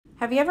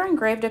Have you ever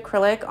engraved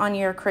acrylic on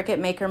your Cricut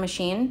Maker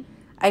machine?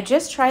 I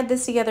just tried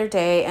this the other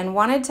day and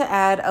wanted to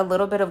add a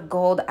little bit of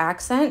gold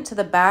accent to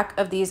the back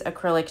of these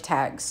acrylic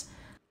tags.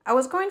 I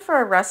was going for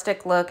a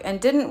rustic look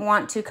and didn't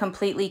want to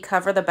completely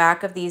cover the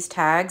back of these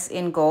tags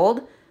in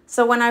gold,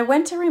 so when I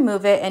went to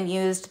remove it and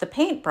used the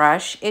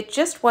paintbrush, it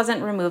just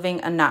wasn't removing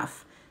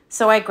enough.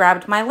 So I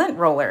grabbed my lint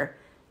roller.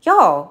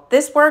 Y'all,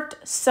 this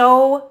worked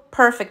so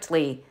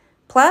perfectly.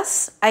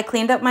 Plus, I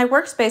cleaned up my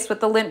workspace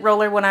with the lint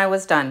roller when I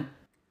was done.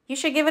 You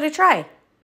should give it a try.